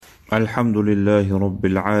الحمد لله رب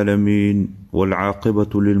العالمين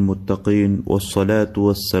والعاقبة للمتقين والصلاة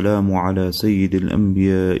والسلام على سيد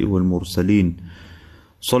الأنبياء والمرسلين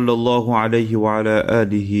صلى الله عليه وعلى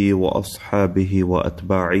آله وأصحابه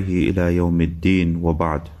وأتباعه إلى يوم الدين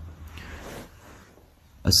وبعد.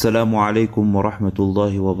 Assalamu alaikum wa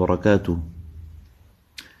rahmatullahi wa barakatuh.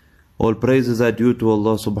 All praises are due to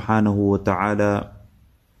Allah subhanahu wa ta'ala,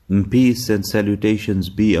 and peace and salutations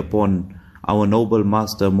be upon our noble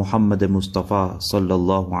master Muhammad Mustafa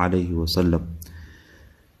sallallahu alayhi wa sallam.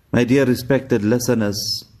 My dear respected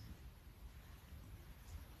listeners,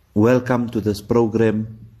 welcome to this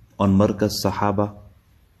program on Markaz Sahaba.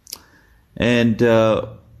 And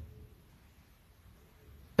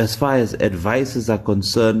as far as advices are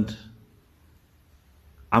concerned,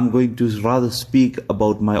 I'm going to rather speak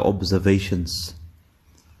about my observations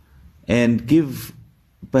and give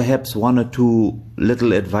perhaps one or two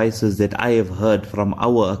little advices that I have heard from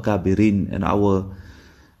our akabirin and our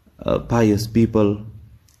pious people,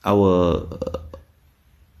 our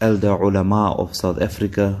elder ulama of South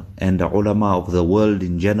Africa and the ulama of the world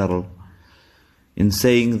in general, in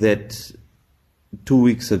saying that 2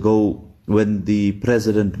 weeks ago when the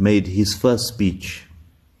president made his first speech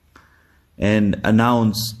and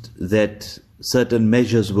announced that certain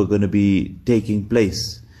measures were going to be taking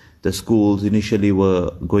place. The schools initially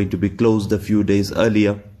were going to be closed a few days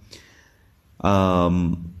earlier,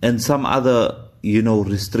 and some other,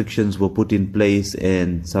 restrictions were put in place,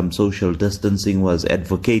 and some social distancing was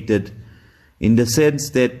advocated, in the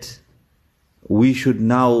sense that we should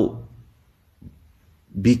now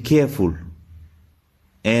be careful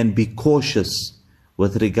and be cautious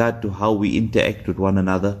with regard to how we interact with one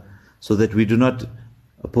another, so that we do not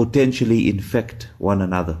potentially infect one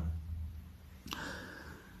another.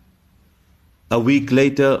 A week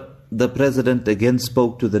later, the president again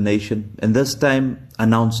spoke to the nation, and this time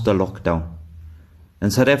announced a lockdown.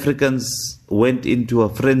 And South Africans went into a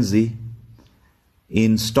frenzy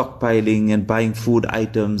in stockpiling and buying food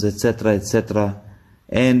items, etc., etc.,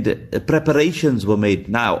 and preparations were made.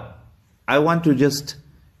 Now, I want to just,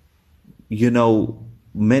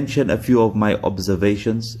 mention a few of my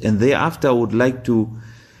observations, and thereafter I would like to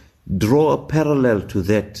draw a parallel to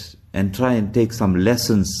that and try and take some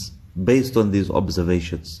lessons based on these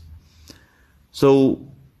observations. So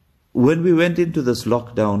when we went into this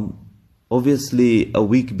lockdown, obviously a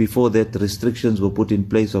week before that restrictions were put in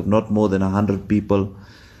place of not more than 100 people,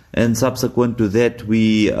 and subsequent to that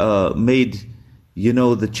we made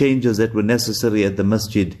the changes that were necessary at the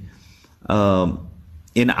masjid.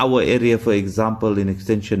 In our area, for example, in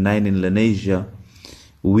extension 9 in Lenasia,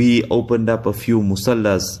 we opened up a few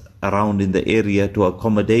musallas around in the area to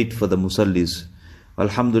accommodate for the musallis.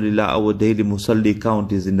 Alhamdulillah, our daily musalli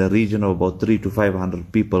count is in the region of about 300 to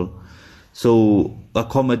 500 people. So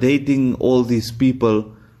accommodating all these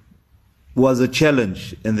people was a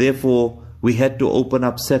challenge, and therefore we had to open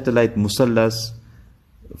up satellite musallas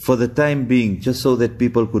for the time being, just so that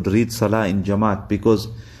people could read salah in Jamaat, because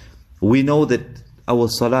we know that our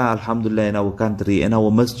salah, alhamdulillah, in our country and our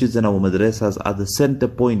masjids and our madrasas are the center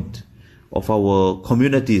point of our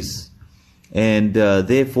communities, and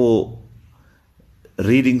therefore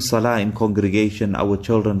reading salah in congregation, our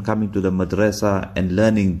children coming to the madrasa and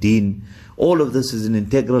learning deen, all of this is an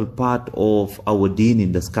integral part of our deen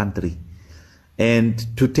in this country. And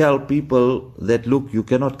to tell people that, look, you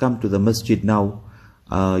cannot come to the masjid now,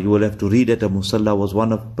 you will have to read at a musalla, was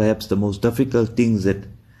one of perhaps the most difficult things that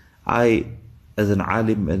I, as an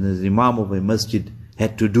alim and as imam of a masjid,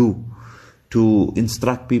 had to do, to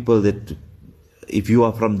instruct people that if you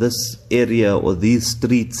are from this area or these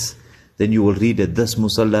streets, then you will read at this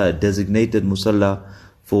musalla, a designated musalla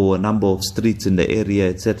for a number of streets in the area,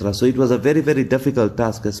 etc. So it was a very, very difficult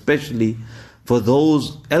task, especially for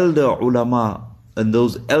those elder ulama and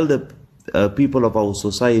those elder people of our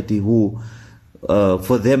society who,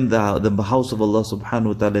 for them, the house of Allah subhanahu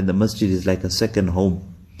wa ta'ala and the masjid is like a second home.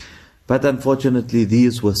 But unfortunately,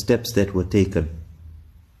 these were steps that were taken.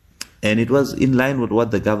 And it was in line with what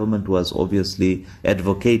the government was obviously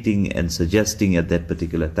advocating and suggesting at that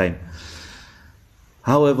particular time.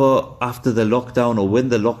 However, after the lockdown, or when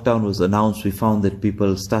the lockdown was announced, we found that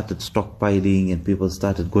people started stockpiling and people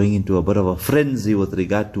started going into a bit of a frenzy with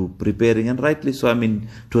regard to preparing, and rightly so. I mean,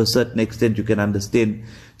 to a certain extent, you can understand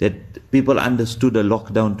that people understood a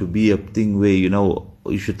lockdown to be a thing where,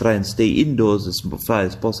 you should try and stay indoors as far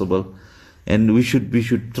as possible, and we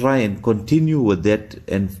should try and continue with that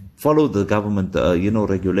and follow the government,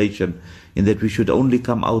 regulation, in that we should only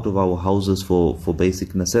come out of our houses for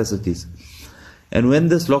basic necessities. And when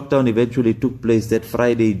this lockdown eventually took place, that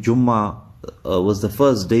Friday, Jummah, was the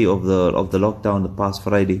first day of the lockdown, the past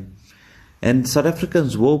Friday. And South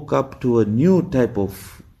Africans woke up to a new type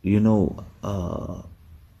of,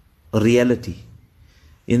 reality,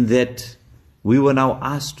 in that we were now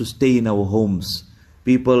asked to stay in our homes.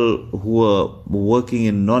 People who were working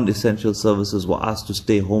in non-essential services were asked to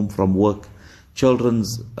stay home from work. Children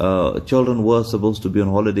were supposed to be on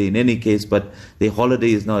holiday in any case, but their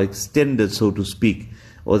holiday is now extended, so to speak,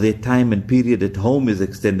 or their time and period at home is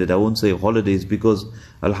extended. I won't say holidays, because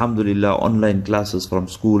alhamdulillah, online classes from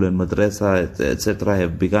school and madrasa, etc.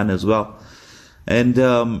 have begun as well. And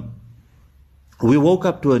we woke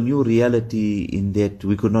up to a new reality in that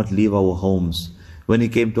we could not leave our homes. When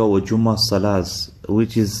it came to our Jummah Salahs,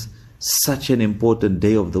 which is such an important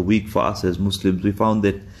day of the week for us as Muslims, we found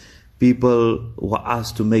that people were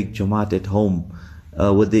asked to make Jamaat at home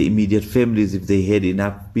with their immediate families if they had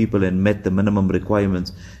enough people and met the minimum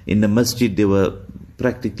requirements. In the masjid, there were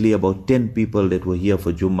practically about 10 people that were here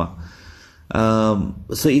for Jummah.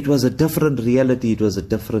 So it was a different reality, it was a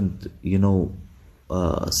different,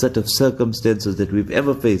 set of circumstances that we've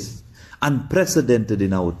ever faced, unprecedented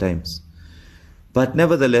in our times. But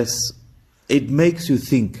nevertheless, it makes you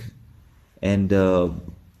think. And a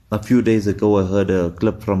few days ago I heard a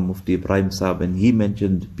clip from Mufti Ibrahim Saab, and he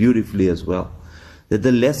mentioned beautifully as well that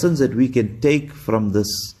the lessons that we can take from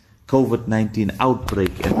this COVID-19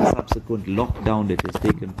 outbreak and the subsequent lockdown that has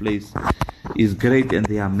taken place is great, and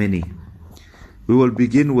there are many. We will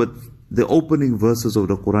begin with the opening verses of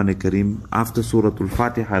the Quran Kareem after Surah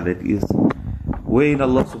Al-Fatiha, that is, wherein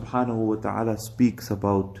Allah subhanahu wa ta'ala speaks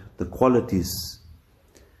about the qualities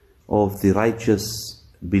of the righteous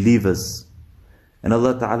believers. And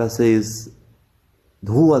Allah ta'ala says,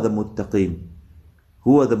 who are the muttaqeen?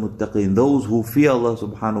 Who are the muttaqeen? Those who fear Allah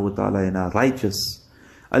subhanahu wa ta'ala and are righteous.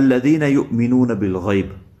 الَّذِينَ يُؤْمِنُونَ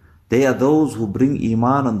بِالْغَيْبِ. They are those who bring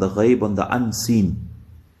iman on the ghaib, on the unseen.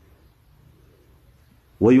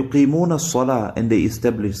 وَيُقِيمُونَ الصَّلَاةِ. And they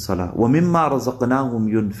establish salah. وَمِمَّا رَزَقْنَاهُمْ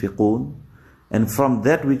يُنْفِقُونَ. And from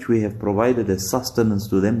that which we have provided as sustenance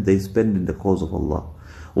to them, they spend in the cause of Allah.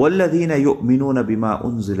 وَالَّذِينَ يُؤْمِنُونَ بِمَا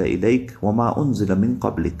أُنزِلَ إِلَيْكَ وَمَا أُنزِلَ مِن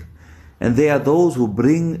قَبْلِكَ. And they are those who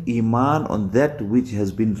bring iman on that which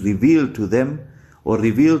has been revealed to them, or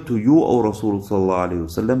revealed to you, O Rasul sallallahu alayhi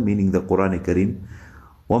wasallam, meaning the Quran Kareem.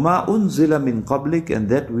 وَمَا أُنزِلَ مِن قَبْلِكَ. And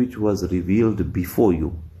that which was revealed before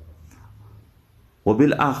you.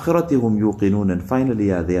 وَبِالْآخِرَةِ هُمْ يُوقِنُونَ. And finally,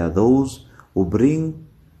 they are those who bring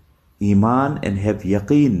iman and have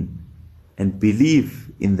yaqeen and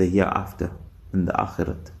believe in the hereafter, in the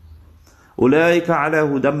akhirat. أُولَٰئِكَ عَلَى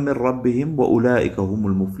هُدًى مِّن رَبِّهِمْ وَأُولَٰئِكَ هُمُ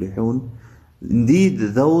الْمُفْلِحُونَ. Indeed,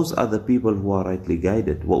 those are the people who are rightly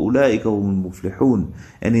guided. وَأُولَٰئِكَ هُمُ الْمُفْلِحُونَ.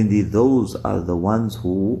 And indeed, those are the ones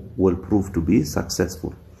who will prove to be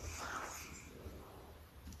successful.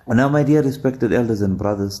 Now, my dear respected elders and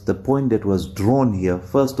brothers, the point that was drawn here,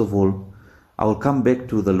 first of all, I will come back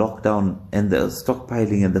to the lockdown and the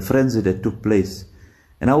stockpiling and the frenzy that took place.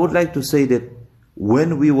 And I would like to say that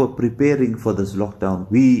when we were preparing for this lockdown,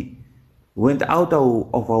 we went out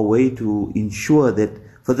of our way to ensure that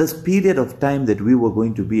for this period of time that we were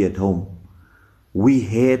going to be at home, we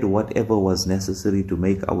had whatever was necessary to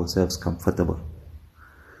make ourselves comfortable.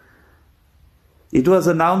 It was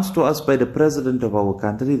announced to us by the president of our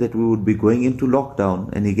country that we would be going into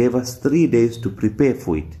lockdown, and he gave us 3 days to prepare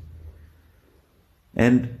for it.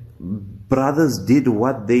 And brothers did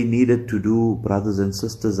what they needed to do, brothers and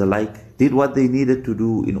sisters alike, did what they needed to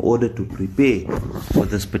do in order to prepare for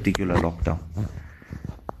this particular lockdown.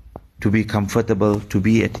 To be comfortable, to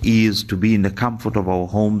be at ease, to be in the comfort of our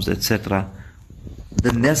homes, etc.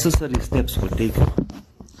 The necessary steps were taken.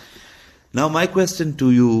 Now my question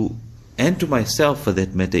to you, and to myself for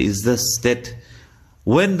that matter, is this, that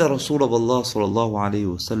when the Rasul of Allah sallallahu alayhi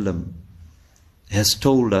wasallam has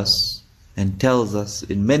told us and tells us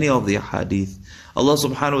in many of the hadith, Allah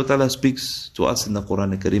subhanahu wa ta'ala speaks to us in the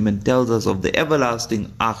Quran Kareem and tells us of the everlasting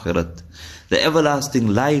akhirat, the everlasting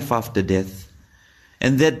life after death,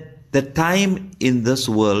 and that the time in this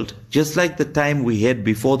world, just like the time we had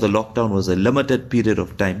before the lockdown was a limited period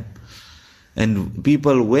of time, and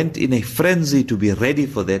people went in a frenzy to be ready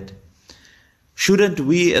for that, shouldn't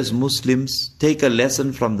we as Muslims take a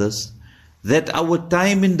lesson from this, that our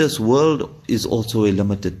time in this world is also a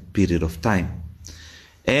limited period of time,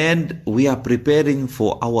 and we are preparing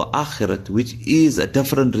for our akhirat, which is a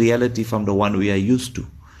different reality from the one we are used to.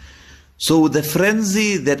 So the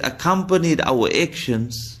frenzy that accompanied our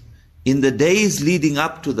actions in the days leading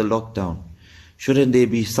up to the lockdown, shouldn't there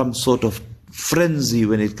be some sort of frenzy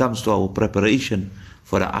when it comes to our preparation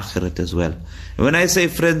for the akhirat as well? And when I say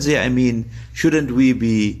frenzy, I mean, shouldn't we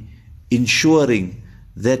be ensuring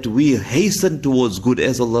that we hasten towards good,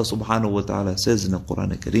 as Allah subhanahu wa ta'ala says in the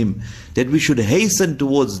Quran Kareem, that we should hasten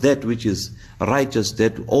towards that which is righteous,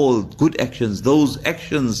 that all good actions, those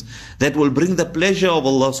actions that will bring the pleasure of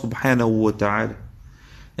Allah subhanahu wa ta'ala.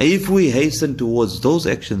 And if we hasten towards those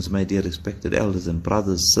actions, my dear respected elders and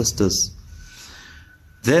brothers, sisters,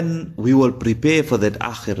 then we will prepare for that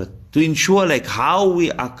akhirat, to ensure like how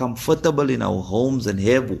we are comfortable in our homes and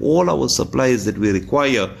have all our supplies that we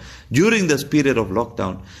require during this period of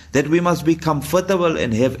lockdown, that we must be comfortable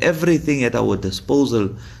and have everything at our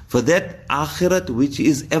disposal for that akhirat which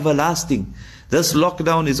is everlasting. This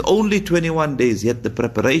lockdown is only 21 days, yet the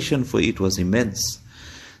preparation for it was immense.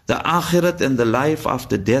 The akhirat and the life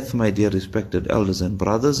after death, my dear respected elders and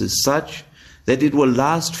brothers, is such that it will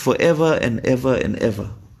last forever and ever and ever.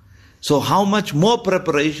 So how much more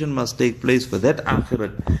preparation must take place for that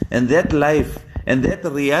akhirat and that life and that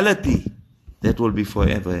reality that will be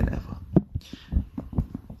forever and ever.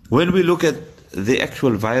 When we look at the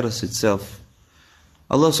actual virus itself,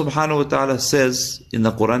 Allah subhanahu wa ta'ala says in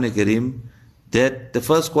the Quran Kareem that the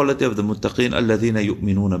first quality of the muttaqeen, alladhina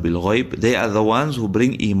yu'minuna bil ghaib, they are the ones who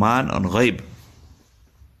bring iman on ghaib,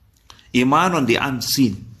 iman on the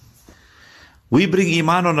unseen. We bring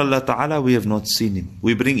iman on Allah Ta'ala, we have not seen Him.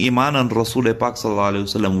 We bring iman on Rasul Pak Sallallahu Alaihi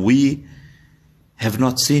Wasallam, we have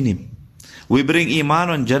not seen Him. We bring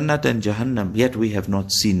iman on Jannat and Jahannam, yet we have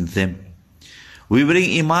not seen them. We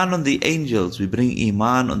bring iman on the angels, we bring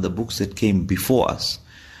iman on the books that came before us.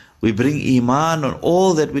 We bring iman on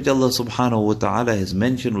all that which Allah Subhanahu Wa Ta'ala has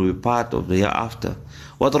mentioned will be part of the hereafter.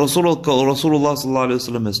 What Rasulullah Sallallahu Alaihi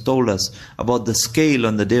Wasallam has told us about the scale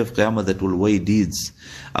on the day of Qiyamah that will weigh deeds,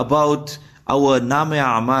 about our Name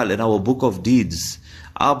Amal and our book of deeds,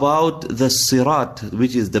 about the Sirat,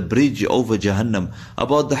 which is the bridge over Jahannam,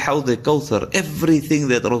 about the Hawd al-Kawthar, everything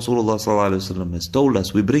that Rasulullah sallallahu alaihi wasallam has told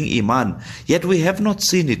us. We bring Iman, yet we have not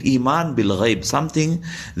seen it. Iman bil ghaib, something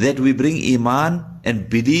that we bring Iman and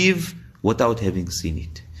believe without having seen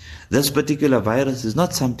it. This particular virus is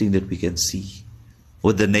not something that we can see.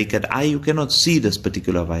 With the naked eye, you cannot see this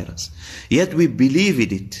particular virus. Yet we believe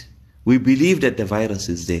in it. We believe that the virus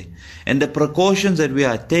is there. And the precautions that we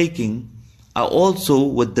are taking are also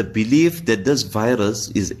with the belief that this virus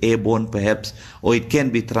is airborne perhaps, or it can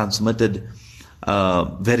be transmitted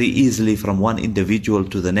very easily from one individual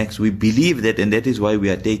to the next. We believe that, and that is why we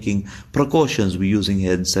are taking precautions. We're using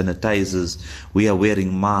hand sanitizers, we are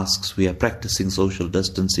wearing masks, we are practicing social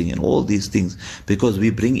distancing and all these things, because we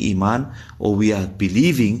bring Iman, or we are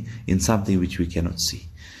believing in something which we cannot see.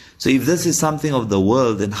 So if this is something of the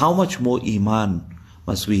world, then how much more Iman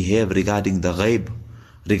must we have regarding the ghaib,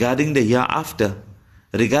 regarding the hereafter,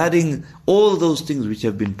 regarding all those things which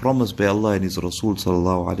have been promised by Allah and His Rasul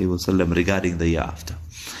sallallahu alaihi wasallam regarding the hereafter.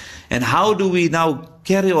 And how do we now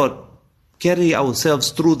carry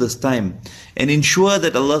ourselves through this time and ensure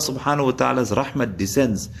that Allah subhanahu wa ta'ala's rahmat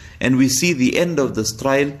descends and we see the end of this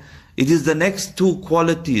trial? It is the next two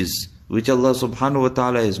qualities which Allah subhanahu wa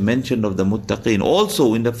ta'ala has mentioned of the muttaqeen.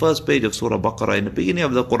 Also in the first page of Surah Baqarah, in the beginning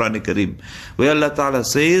of the Quran Kareem, where Allah ta'ala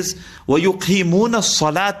says, وَيُقِيمُونَ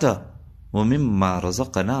الصَّلَاةَ وَمِمَّا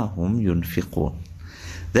رَزَقْنَاهُمْ يُنْفِقُونَ.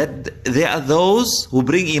 That there are those who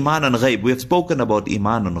bring Iman on ghaib. We have spoken about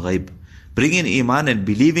Iman on ghaib. Bringing Iman and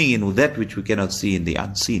believing in that which we cannot see, in the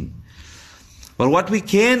unseen. But what we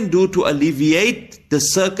can do to alleviate the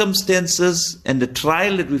circumstances and the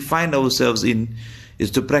trial that we find ourselves in is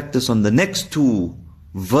to practice on the next two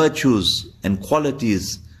virtues and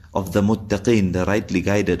qualities of the muttaqeen, the rightly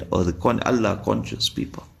guided or the Allah conscious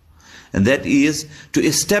people. And that is to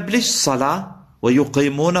establish salah,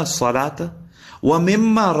 وَيُقِيمُونَ الصَّلَاةَ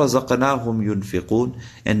وَمِمَّا رَزَقْنَاهُمْ يُنْفِقُونَ,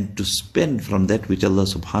 and to spend from that which Allah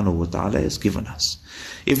subhanahu wa ta'ala has given us.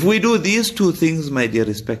 If we do these two things, my dear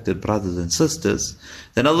respected brothers and sisters,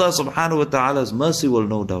 then Allah subhanahu wa ta'ala's mercy will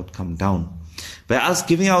no doubt come down. By us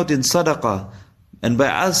giving out in sadaqah, and by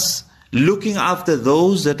us looking after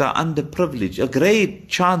those that are underprivileged, a great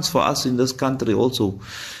chance for us in this country also,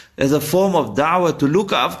 as a form of da'wah, to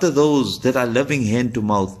look after those that are living hand to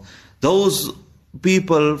mouth, those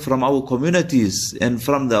people from our communities and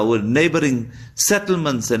from our neighboring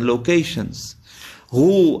settlements and locations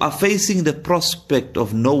who are facing the prospect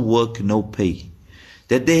of no work, no pay,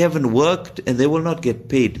 that they haven't worked and they will not get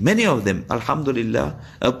paid. Many of them, alhamdulillah,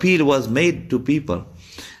 appeal was made to people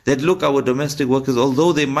that look, our domestic workers,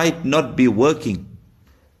 although they might not be working,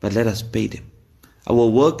 but let us pay them. Our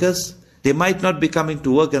workers, they might not be coming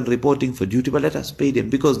to work and reporting for duty, but let us pay them,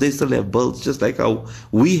 because they still have bills, just like how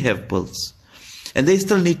we have bills. And they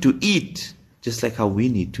still need to eat, just like how we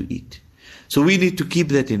need to eat. So we need to keep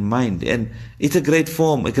that in mind. And it's a great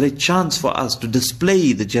form, a great chance for us to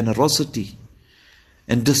display the generosity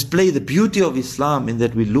and display the beauty of Islam in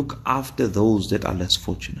that we look after those that are less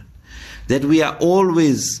fortunate. That we are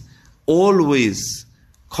always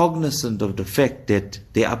cognizant of the fact that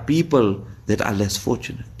there are people that are less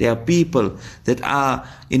fortunate. There are people that are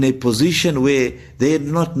in a position where they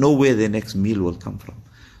do not know where their next meal will come from.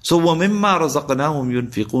 So وَمِمَّا رَزَقْنَاهُمْ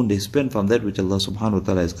يُنْفِقُونَ, they spend from that which Allah subhanahu wa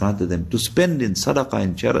ta'ala has granted them, to spend in sadaqah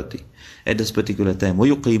and charity at this particular time.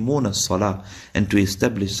 وَيُقِيمُونَ الصَّلَاةِ, and to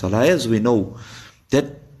establish salah. As we know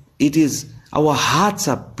that it is, our hearts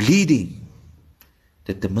are bleeding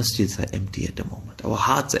that the masjids are empty at the moment. Our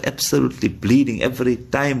hearts are absolutely bleeding every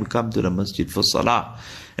time we come to the masjid for salah,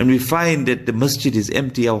 and we find that the masjid is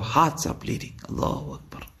empty. Our hearts are bleeding. Allahu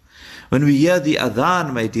Akbar. When we hear the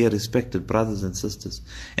adhan, my dear respected brothers and sisters,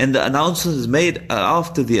 and the announcement is made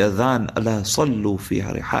after the adhan, Allah sallu fi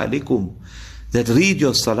rihalikum, that read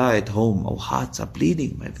your salah at home, our hearts are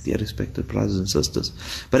bleeding, my dear respected brothers and sisters.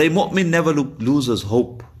 But a mu'min never loses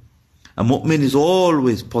hope. A mu'min is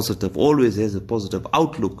always positive, always has a positive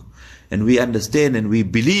outlook. And we understand and we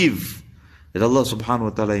believe that Allah subhanahu wa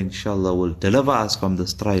ta'ala inshallah will deliver us from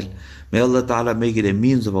this trial. May Allah ta'ala make it a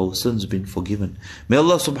means of our sins being forgiven. May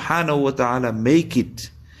Allah subhanahu wa ta'ala make it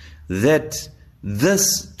that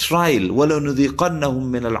this trial,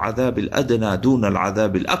 وَلَنُذِيقَنَّهُم مِّنَ الْعَذَابِ الْأَدْنَى دُونَ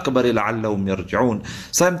الْعَذَابِ الْأَكْبَرِ لَعَلَّهُمْ يَرْجِعُونَ.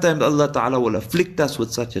 Sometimes Allah ta'ala will afflict us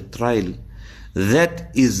with such a trial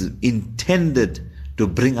that is intended to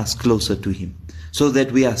bring us closer to Him, so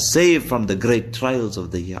that we are saved from the great trials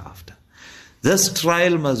of the hereafter. This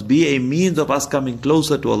trial must be a means of us coming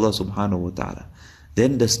closer to Allah subhanahu wa ta'ala.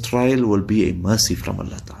 Then this trial will be a mercy from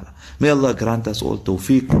Allah ta'ala. May Allah grant us all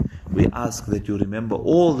tawfiq. We ask that you remember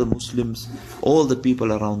all the Muslims, all the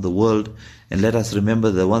people around the world, and let us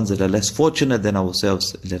remember the ones that are less fortunate than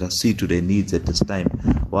ourselves. Let us see to their needs at this time.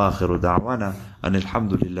 Wa akhiru da'wana an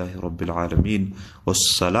alhamdulillahi rabbil alameen.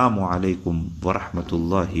 Wassalamu alaikum wa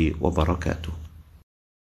rahmatullahi wa barakatuh.